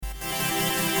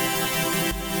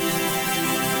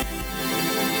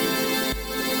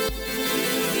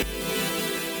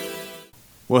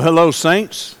Well, hello,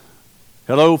 saints.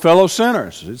 Hello, fellow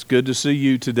sinners. It's good to see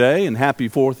you today, and happy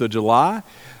 4th of July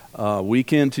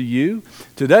weekend to you.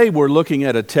 Today we're looking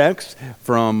at a text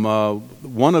from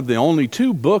one of the only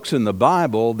two books in the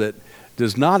Bible that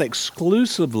does not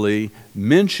exclusively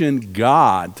mention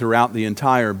God throughout the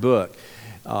entire book.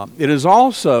 It is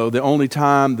also the only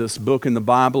time this book in the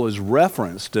Bible is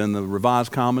referenced in the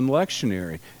Revised Common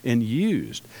Lectionary and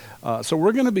used. So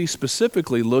we're going to be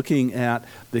specifically looking at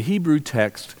the Hebrew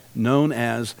text known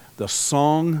as the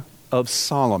Song of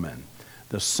Solomon.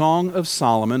 The Song of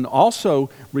Solomon,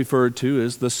 also referred to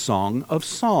as the Song of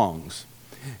Songs.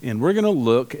 And we're going to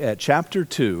look at chapter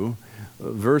 2,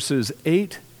 verses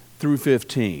 8 through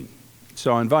 15.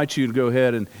 So I invite you to go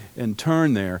ahead and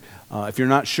turn there. If you're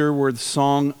not sure where the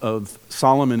Song of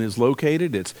Solomon is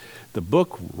located, it's the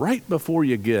book right before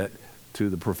you get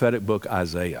to the prophetic book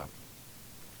Isaiah.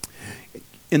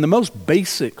 In the most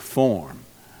basic form,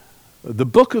 the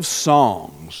book of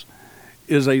Songs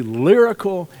is a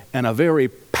lyrical and a very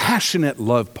passionate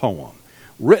love poem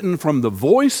written from the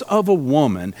voice of a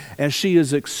woman as she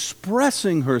is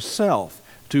expressing herself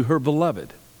to her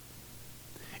beloved.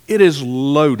 It is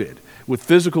loaded with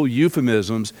physical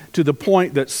euphemisms to the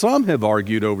point that some have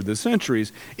argued over the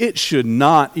centuries it should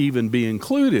not even be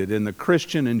included in the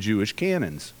Christian and Jewish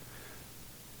canons.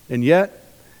 And yet,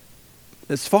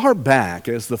 as far back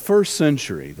as the first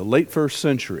century, the late first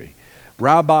century,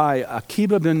 Rabbi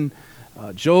Akiba ben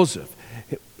Joseph,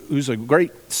 who's a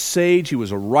great sage, he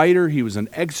was a writer, he was an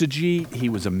exegete, he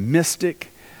was a mystic.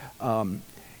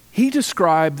 He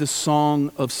described the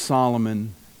Song of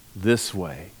Solomon this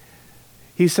way.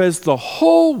 He says, the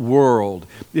whole world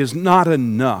is not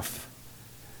enough,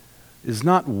 is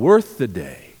not worth the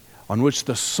day on which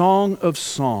the Song of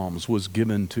Psalms was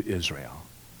given to Israel.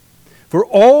 For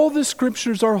all the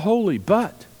scriptures are holy,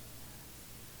 but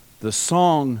the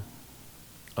Song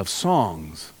of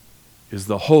Songs is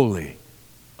the holy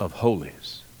of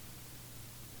holies.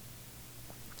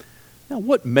 Now,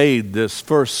 what made this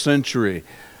first century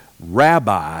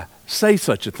rabbi say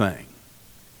such a thing?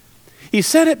 He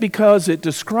said it because it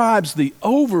describes the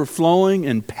overflowing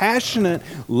and passionate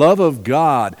love of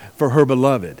God for her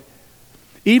beloved.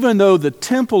 Even though the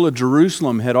temple of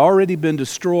Jerusalem had already been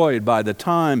destroyed by the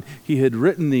time he had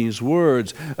written these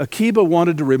words, Akiba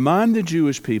wanted to remind the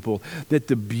Jewish people that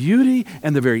the beauty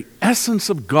and the very essence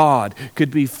of God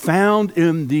could be found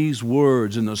in these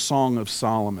words in the Song of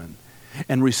Solomon.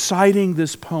 And reciting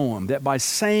this poem, that by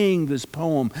saying this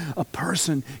poem, a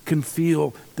person can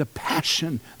feel the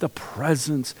passion, the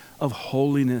presence of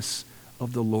holiness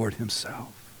of the Lord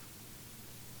Himself.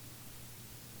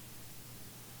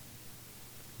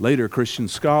 Later, Christian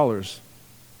scholars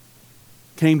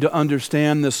came to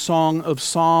understand the Song of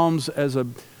Psalms as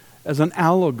an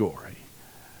allegory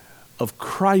of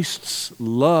Christ's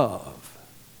love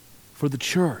for the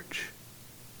church.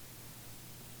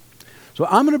 So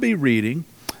I'm going to be reading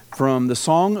from the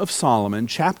Song of Solomon,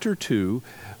 chapter 2,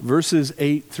 verses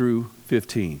 8 through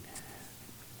 15.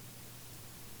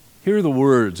 Here are the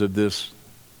words of this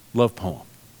love poem.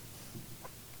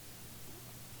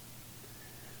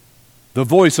 The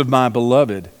voice of my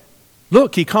beloved,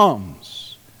 look, he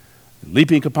comes.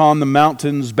 Leaping upon the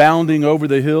mountains, bounding over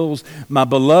the hills, my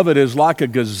beloved is like a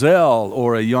gazelle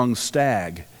or a young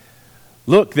stag.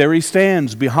 Look, there he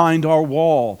stands behind our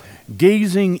wall,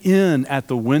 gazing in at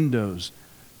the windows,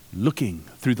 looking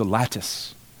through the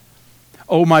lattice.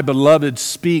 Oh, my beloved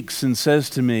speaks and says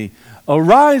to me,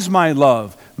 arise, my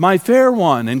love, my fair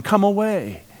one, and come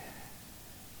away.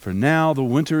 For now the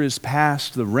winter is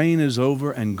past, the rain is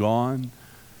over and gone.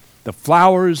 The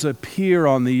flowers appear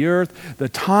on the earth, the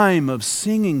time of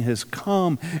singing has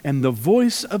come, and the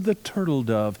voice of the turtle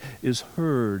dove is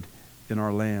heard in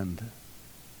our land.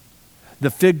 The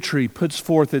fig tree puts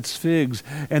forth its figs,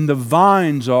 and the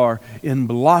vines are in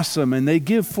blossom, and they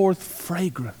give forth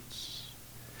fragrance.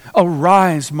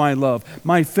 Arise, my love,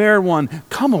 my fair one,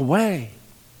 come away.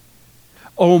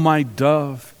 O my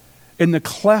dove, in the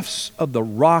clefts of the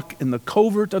rock, in the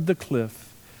covert of the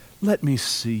cliff, let me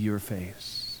see your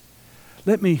face.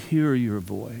 Let me hear your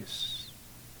voice.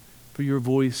 For your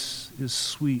voice is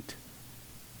sweet.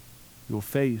 Your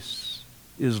face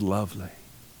is lovely.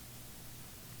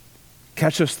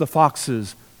 Catch us the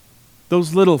foxes,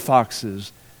 those little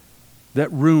foxes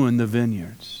that ruin the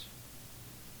vineyards.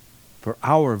 For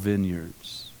our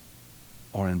vineyards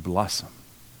are in blossom.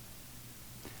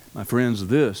 My friends,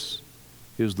 this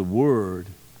is the word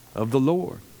of the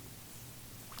Lord.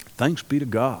 Thanks be to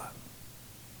God.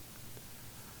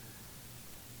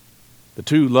 The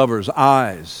two lovers'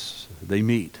 eyes, they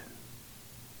meet.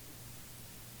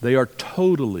 They are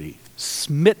totally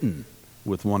smitten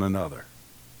with one another.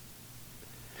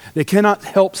 They cannot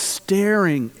help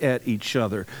staring at each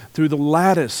other through the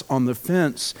lattice on the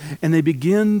fence, and they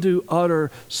begin to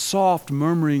utter soft,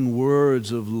 murmuring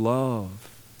words of love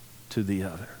to the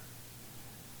other.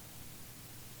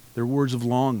 They're words of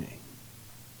longing,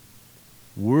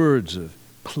 words of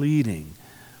pleading,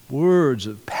 words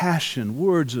of passion,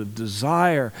 words of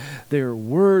desire. They are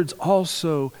words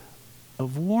also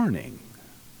of warning.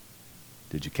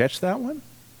 Did you catch that one?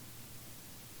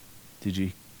 Did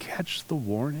you catch the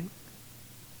warning?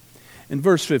 In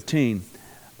verse 15,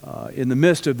 in the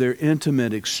midst of their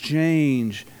intimate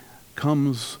exchange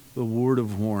comes the word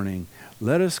of warning.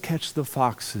 Let us catch the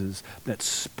foxes that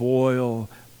spoil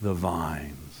the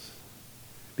vines,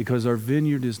 because our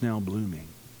vineyard is now blooming.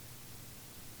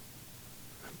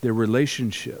 Their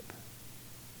relationship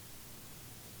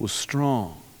was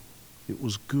strong. It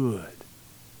was good.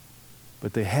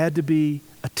 But they had to be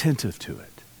attentive to it.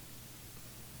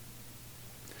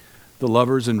 The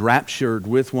lovers enraptured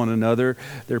with one another.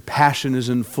 Their passion is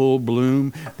in full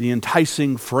bloom. The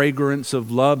enticing fragrance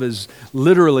of love is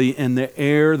literally in the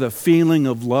air. The feeling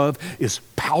of love is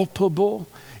palpable.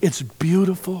 It's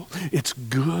beautiful. It's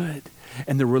good.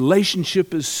 And the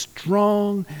relationship is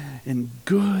strong and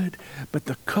good. But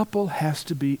the couple has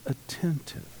to be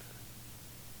attentive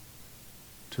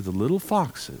to the little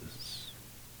foxes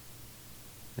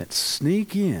that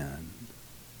sneak in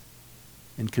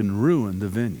and can ruin the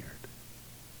vineyard.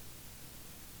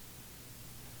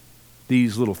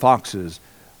 These little foxes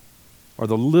are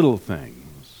the little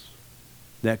things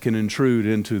that can intrude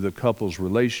into the couple's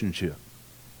relationship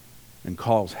and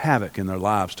cause havoc in their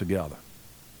lives together.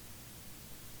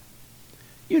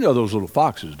 You know those little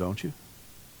foxes, don't you?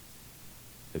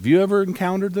 Have you ever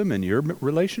encountered them in your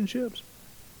relationships?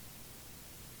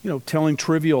 You know, telling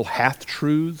trivial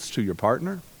half-truths to your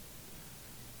partner?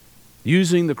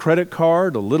 Using the credit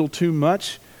card a little too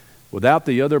much without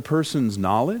the other person's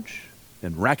knowledge?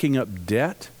 And racking up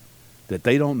debt that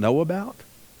they don't know about?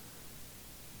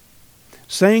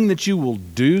 Saying that you will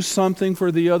do something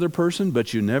for the other person,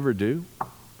 but you never do?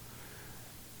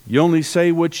 You only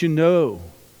say what you know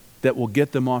that will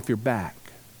get them off your back,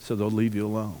 so they'll leave you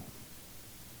alone.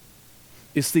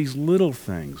 It's these little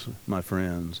things, my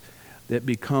friends, that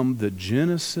become the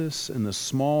genesis and the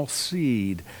small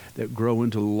seed that grow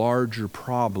into larger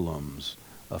problems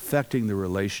affecting the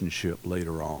relationship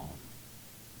later on.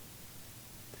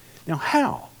 Now,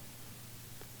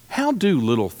 how do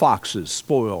little foxes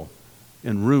spoil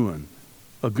and ruin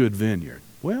a good vineyard?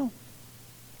 Well,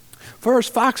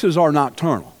 first, foxes are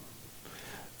nocturnal.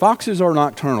 Foxes are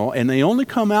nocturnal, and they only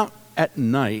come out at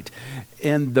night,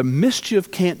 and the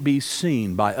mischief can't be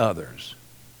seen by others.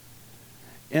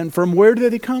 And from where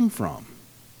do they come from?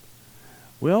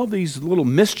 Well, these little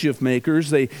mischief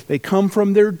makers, they come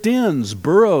from their dens,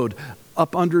 burrowed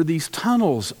up under these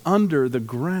tunnels under the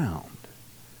ground,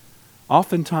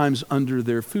 oftentimes under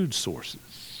their food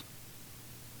sources.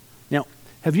 Now,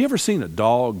 have you ever seen a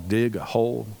dog dig a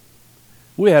hole?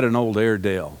 We had an old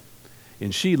Airedale,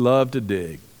 and she loved to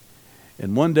dig.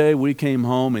 And one day we came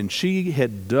home, and she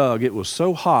had dug, it was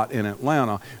so hot in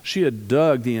Atlanta, she had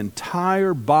dug the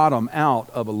entire bottom out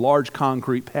of a large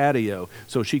concrete patio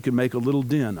so she could make a little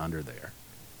den under there.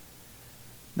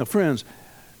 Now, friends,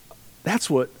 that's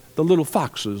what the little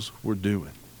foxes were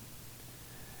doing.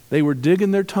 They were digging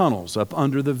their tunnels up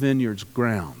under the vineyard's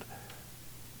ground.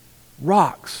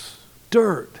 Rocks,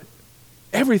 dirt,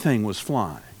 everything was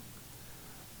flying.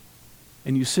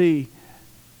 And you see,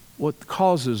 what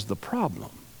causes the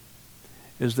problem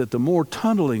is that the more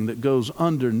tunneling that goes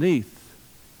underneath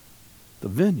the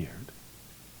vineyard,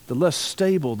 the less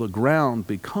stable the ground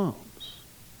becomes.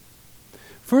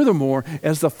 Furthermore,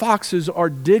 as the foxes are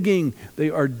digging, they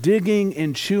are digging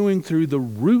and chewing through the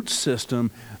root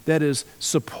system that is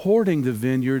supporting the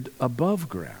vineyard above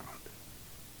ground.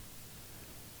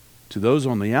 To those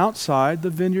on the outside, the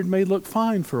vineyard may look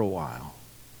fine for a while.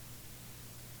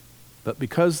 But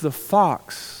because the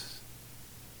fox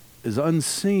is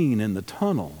unseen in the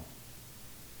tunnel,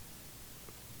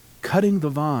 cutting the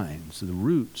vines, the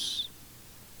roots,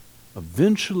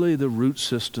 eventually the root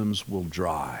systems will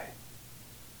dry,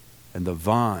 and the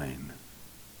vine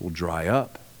will dry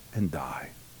up and die.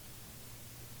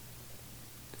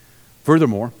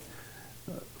 Furthermore,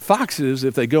 foxes,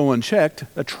 if they go unchecked,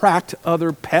 attract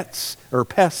other pets or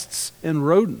pests and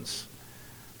rodents,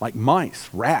 like mice,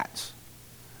 rats.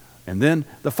 And then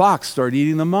the fox start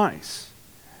eating the mice.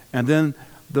 And then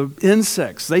the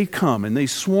insects, they come and they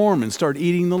swarm and start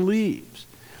eating the leaves.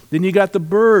 Then you got the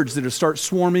birds that start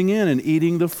swarming in and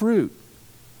eating the fruit.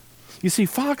 You see,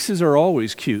 foxes are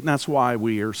always cute, and that's why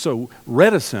we are so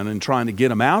reticent in trying to get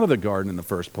them out of the garden in the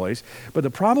first place. But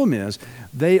the problem is,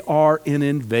 they are an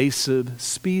invasive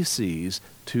species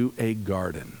to a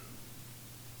garden.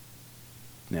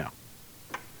 Now,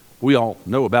 we all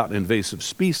know about invasive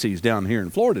species down here in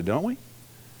Florida, don't we?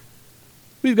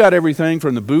 We've got everything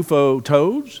from the bufo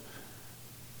toads,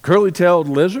 curly-tailed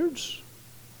lizards,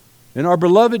 and our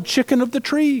beloved chicken of the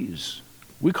trees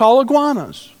we call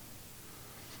iguanas.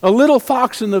 A little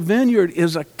fox in the vineyard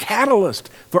is a catalyst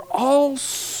for all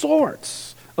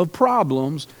sorts of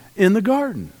problems in the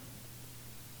garden.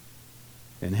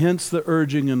 And hence the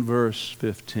urging in verse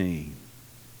 15.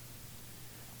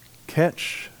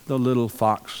 Catch the little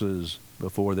foxes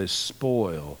before they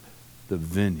spoil the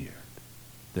vineyard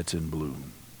that's in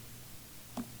bloom.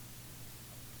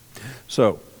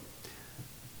 So,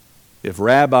 if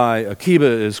Rabbi Akiba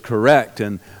is correct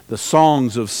and the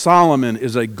Songs of Solomon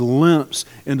is a glimpse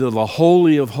into the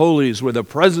Holy of Holies where the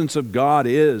presence of God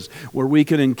is, where we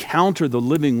can encounter the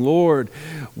living Lord,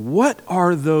 what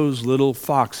are those little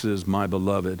foxes, my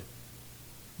beloved,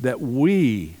 that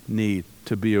we need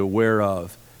to be aware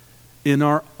of in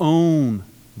our own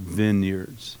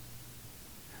vineyards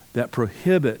that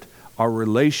prohibit our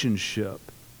relationship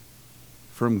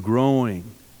from growing,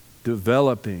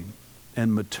 developing,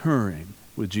 and maturing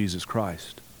with Jesus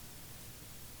Christ?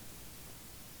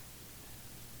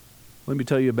 Let me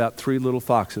tell you about 3 little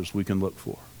foxes we can look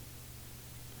for.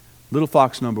 Little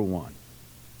fox number 1,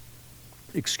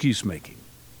 excuse making.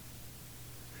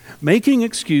 Making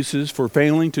excuses for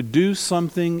failing to do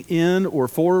something in or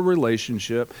for a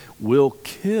relationship will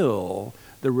kill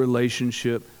the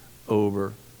relationship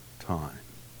over time.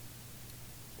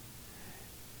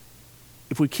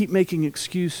 If we keep making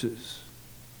excuses,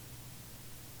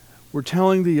 we're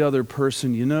telling the other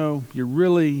person, you know, you're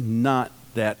really not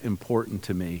that important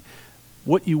to me.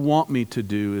 What you want me to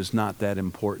do is not that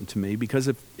important to me, because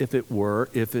if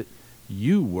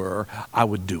you were, I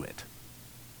would do it.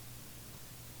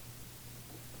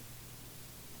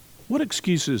 What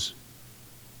excuses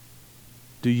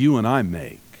do you and I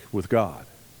make with God?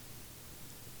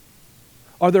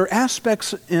 Are there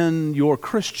aspects in your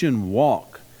Christian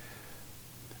walk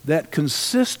that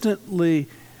consistently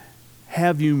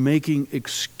have you making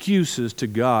excuses to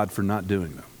God for not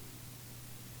doing them?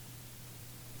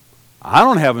 I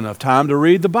don't have enough time to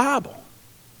read the Bible.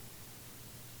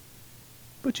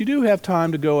 But you do have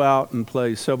time to go out and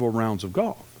play several rounds of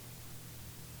golf.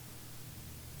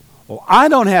 Well, I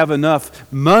don't have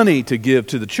enough money to give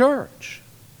to the church.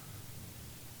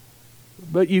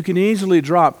 But you can easily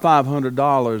drop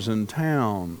 $500 in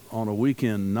town on a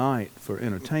weekend night for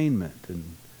entertainment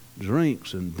and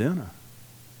drinks and dinner.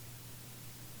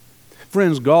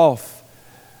 Friends, golf,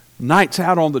 nights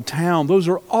out on the town, those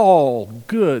are all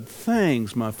good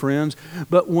things, my friends.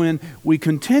 But when we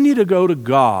continue to go to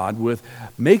God with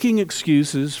making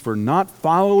excuses for not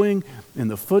following in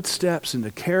the footsteps and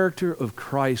the character of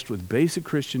Christ with basic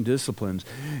Christian disciplines,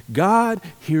 God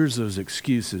hears those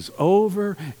excuses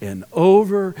over and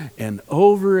over and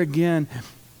over again.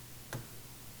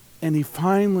 And He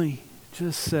finally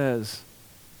just says,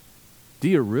 do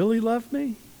you really love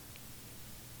me?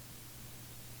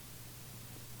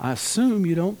 I assume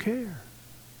you don't care.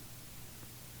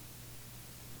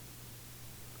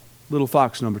 Little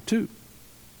fox number 2.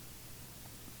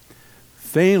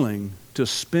 Failing to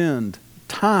spend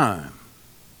time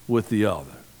with the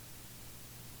other.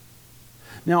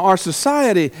 Now, our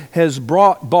society has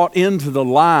bought into the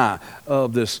lie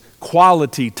of this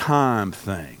quality time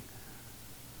thing.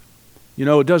 You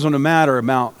know, it doesn't matter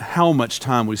about how much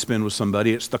time we spend with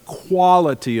somebody, it's the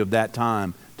quality of that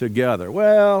time together.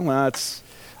 Well,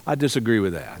 I disagree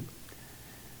with that.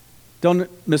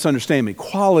 Don't misunderstand me.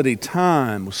 Quality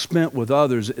time spent with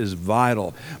others is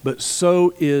vital, but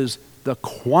so is the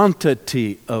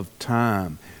quantity of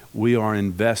time we are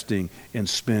investing in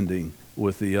spending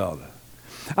with the other.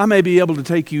 I may be able to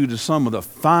take you to some of the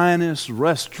finest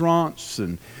restaurants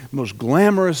and most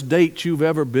glamorous dates you've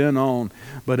ever been on,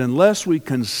 but unless we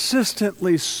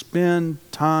consistently spend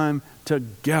time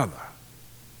together,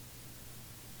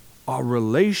 our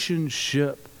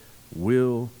relationship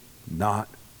will not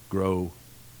grow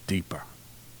deeper.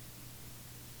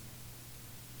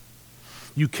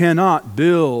 You cannot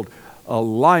build a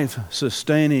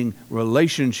life-sustaining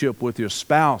relationship with your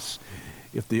spouse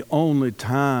if the only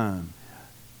time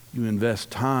you invest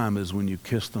time is when you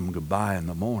kiss them goodbye in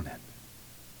the morning.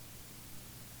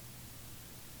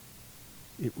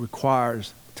 It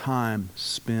requires time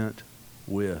spent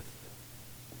with.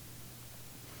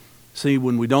 See,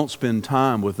 when we don't spend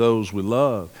time with those we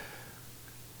love,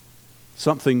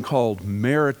 something called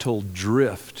marital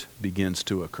drift begins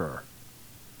to occur.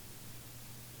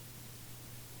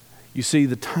 You see,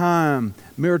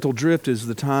 marital drift is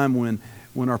the time when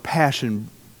our passion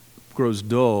grows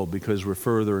dull because we're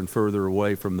further and further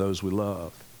away from those we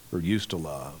love or used to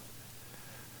love.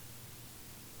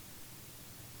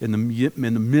 In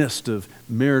the midst of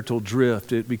marital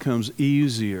drift, it becomes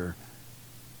easier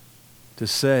to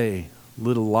say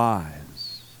little lies.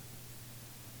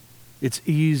 It's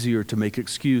easier to make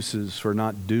excuses for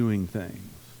not doing things.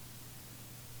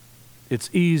 It's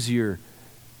easier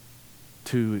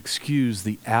to excuse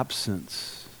the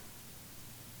absence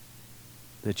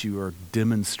that you are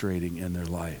demonstrating in their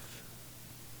life.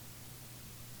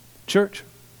 Church,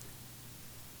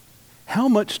 how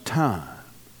much time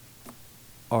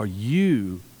are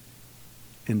you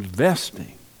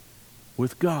investing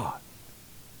with God?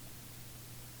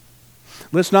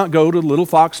 Let's not go to little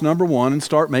fox number one and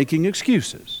start making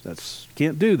excuses.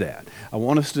 Can't do that. I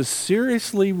want us to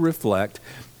seriously reflect,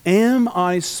 am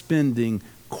I spending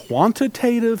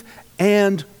quantitative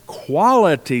and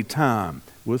quality time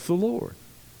with the Lord?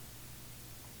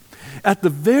 At the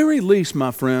very least,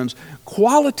 my friends,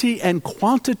 quality and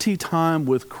quantity time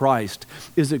with Christ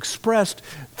is expressed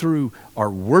through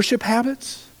our worship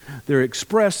habits. They're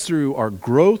expressed through our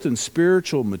growth and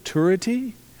spiritual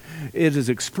maturity. It is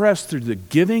expressed through the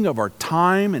giving of our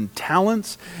time and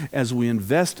talents as we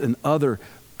invest in other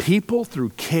people through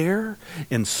care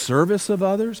and service of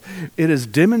others. It is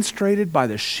demonstrated by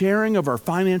the sharing of our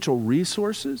financial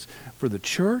resources for the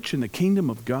church and the kingdom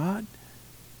of God.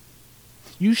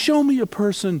 You show me a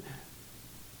person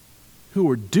who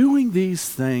are doing these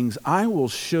things, I will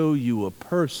show you a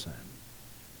person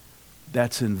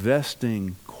that's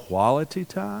investing quality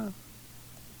time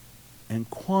and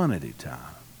quantity time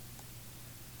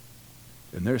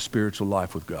in their spiritual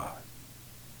life with God.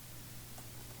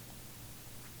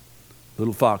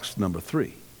 Little fox number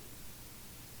 3.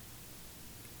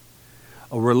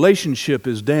 A relationship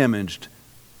is damaged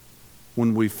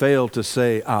when we fail to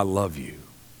say, I love you,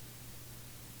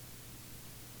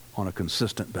 on a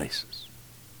consistent basis.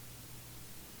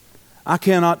 I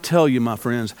cannot tell you, my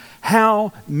friends,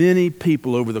 how many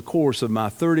people over the course of my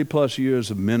 30 plus years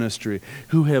of ministry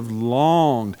who have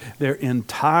longed their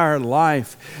entire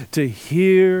life to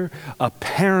hear a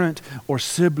parent or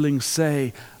sibling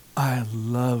say, I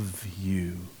love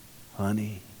you,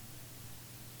 honey.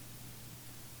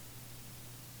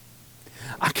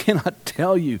 I cannot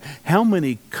tell you how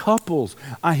many couples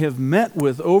I have met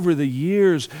with over the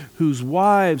years whose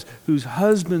wives, whose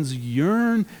husbands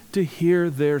yearn to hear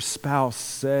their spouse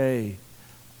say,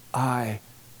 I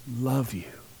love you.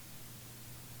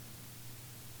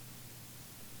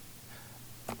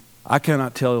 I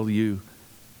cannot tell you,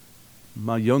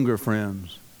 my younger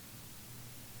friends,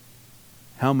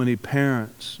 how many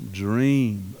parents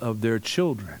dream of their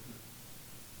children,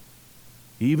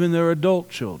 even their adult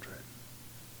children,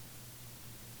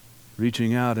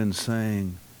 reaching out and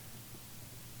saying,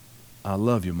 I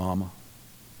love you, Mama.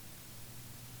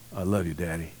 I love you,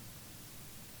 Daddy.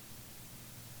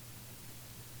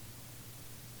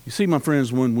 You see, my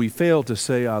friends, when we fail to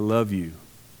say, I love you,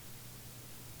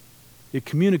 it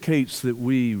communicates that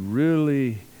we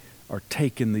really are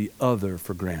taking the other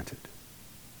for granted.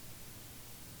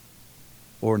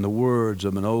 Or in the words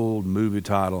of an old movie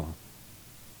title,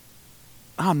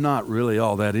 I'm not really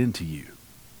all that into you.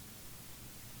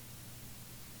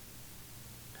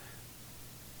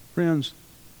 Friends,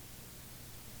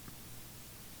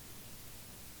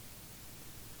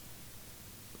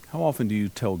 how often do you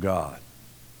tell God,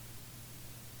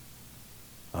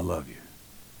 I love you?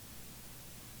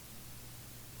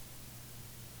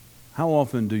 How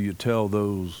often do you tell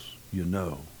those you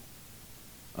know,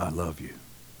 I love you?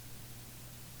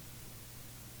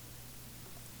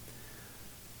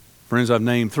 Friends, I've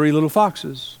named 3 little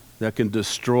foxes that can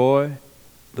destroy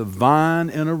the vine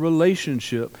in a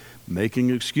relationship: making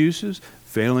excuses,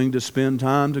 failing to spend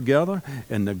time together,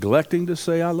 and neglecting to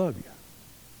say, I love you.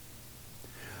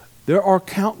 There are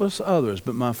countless others,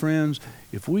 but my friends,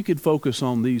 if we could focus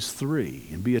on these 3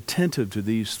 and be attentive to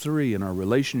these 3 in our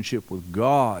relationship with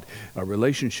God, our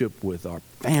relationship with our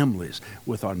families,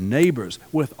 with our neighbors,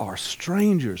 with our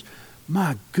strangers,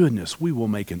 my goodness, we will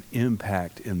make an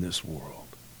impact in this world.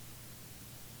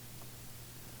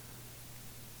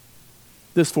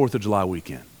 This 4th of July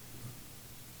weekend,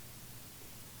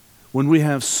 when we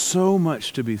have so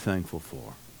much to be thankful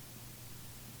for,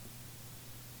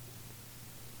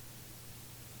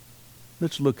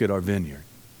 let's look at our vineyard.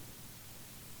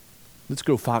 Let's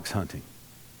go fox hunting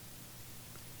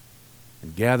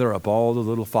and gather up all the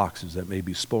little foxes that may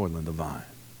be spoiling the vine.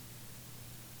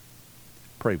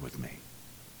 Pray with me.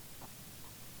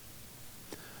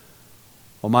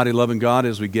 Almighty loving God,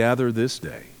 as we gather this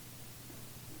day,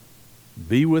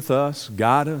 be with us,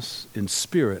 guide us,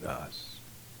 inspirit us.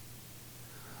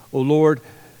 O Lord,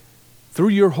 through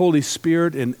your Holy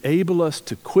Spirit, enable us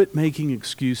to quit making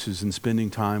excuses and spending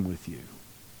time with you.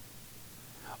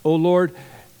 O Lord,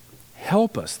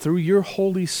 help us through your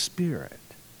Holy Spirit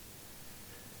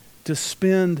to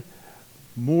spend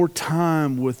more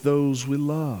time with those we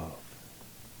love.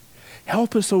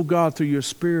 Help us, O God, through your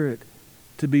Spirit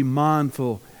to be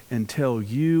mindful and tell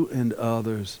you and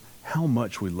others how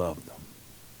much we love them.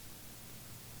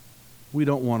 We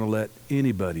don't want to let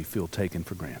anybody feel taken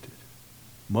for granted,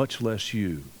 much less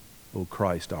you, O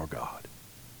Christ our God.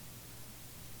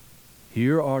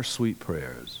 Hear our sweet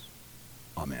prayers.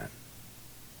 Amen.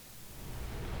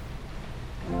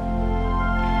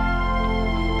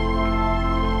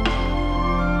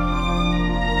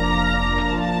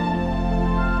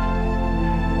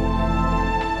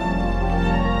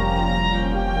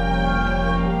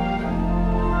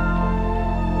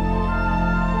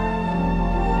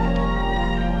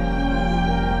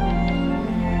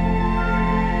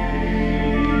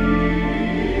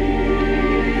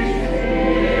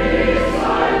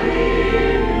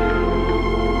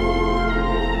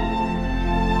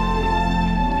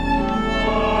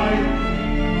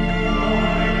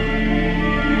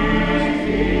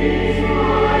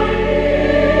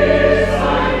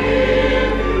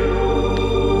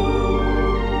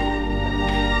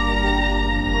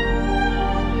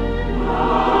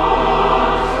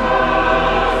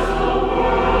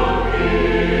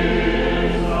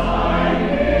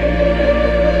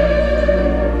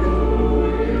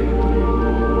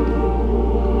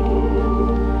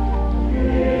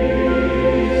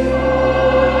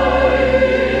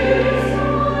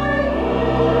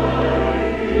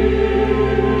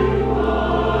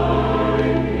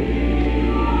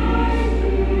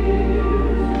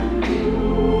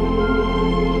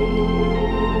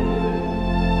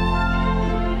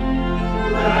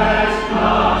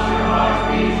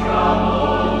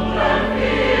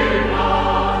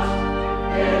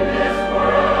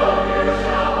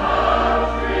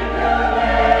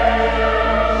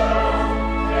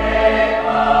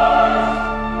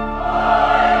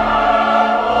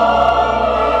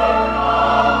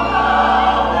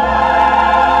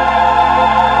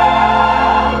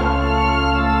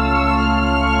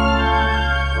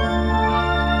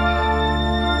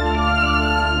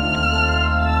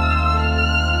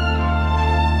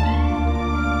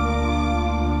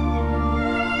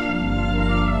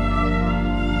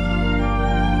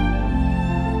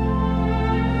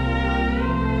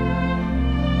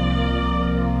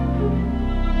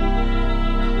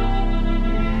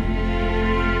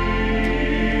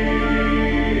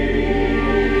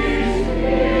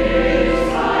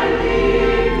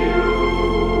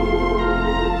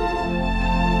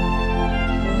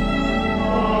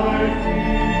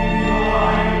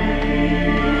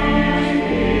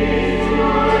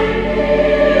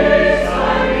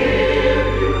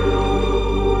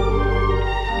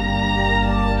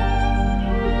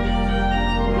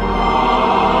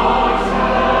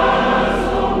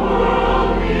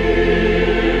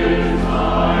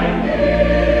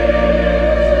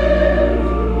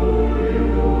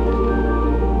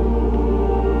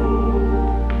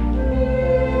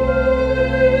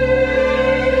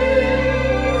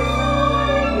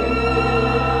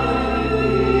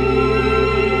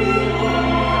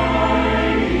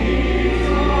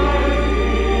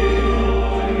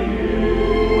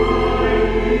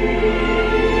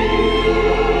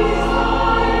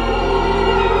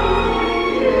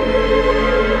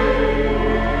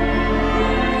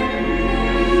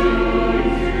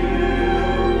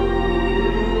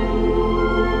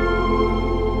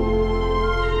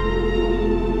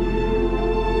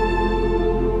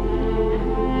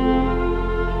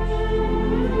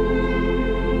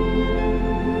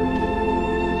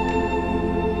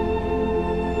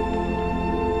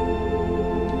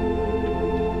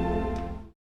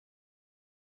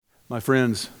 My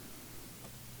friends,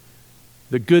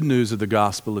 the good news of the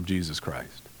gospel of Jesus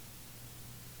Christ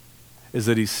is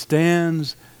that he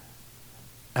stands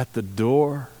at the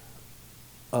door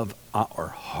of our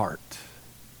heart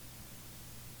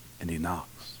and he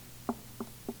knocks.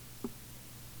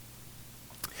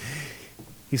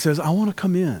 He says, I want to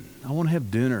come in. I want to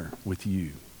have dinner with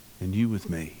you and you with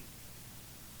me.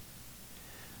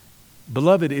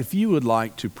 Beloved, if you would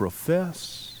like to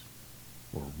profess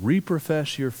or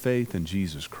reprofess your faith in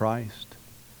Jesus Christ,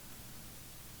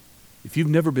 if you've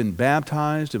never been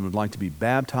baptized and would like to be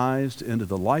baptized into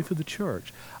the life of the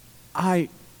church,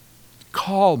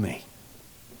 call me.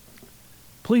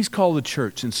 Please call the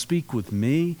church and speak with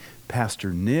me,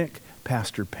 Pastor Nick,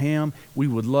 Pastor Pam. We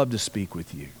would love to speak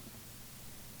with you.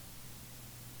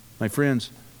 My friends,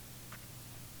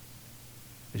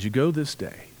 as you go this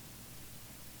day,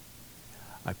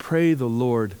 I pray the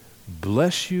Lord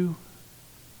bless you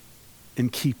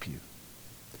and keep you.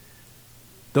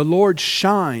 The Lord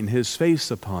shine his face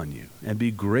upon you and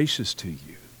be gracious to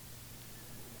you.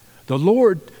 The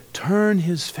Lord turn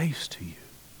his face to you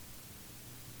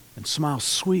and smile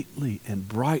sweetly and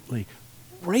brightly,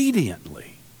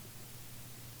 radiantly,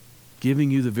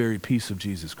 giving you the very peace of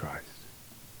Jesus Christ.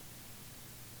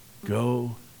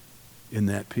 Go in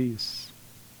that peace.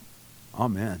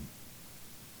 Amen.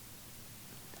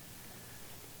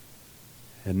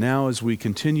 And now as we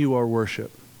continue our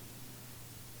worship,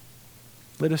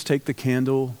 let us take the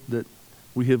candle that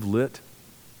we have lit.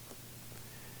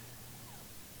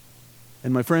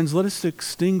 And my friends, let us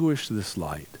extinguish this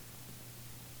light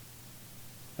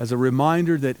as a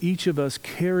reminder that each of us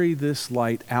carry this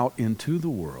light out into the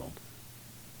world,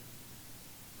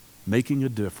 making a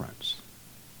difference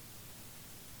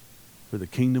for the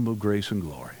kingdom of grace and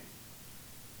glory.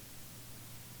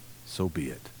 So be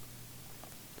it.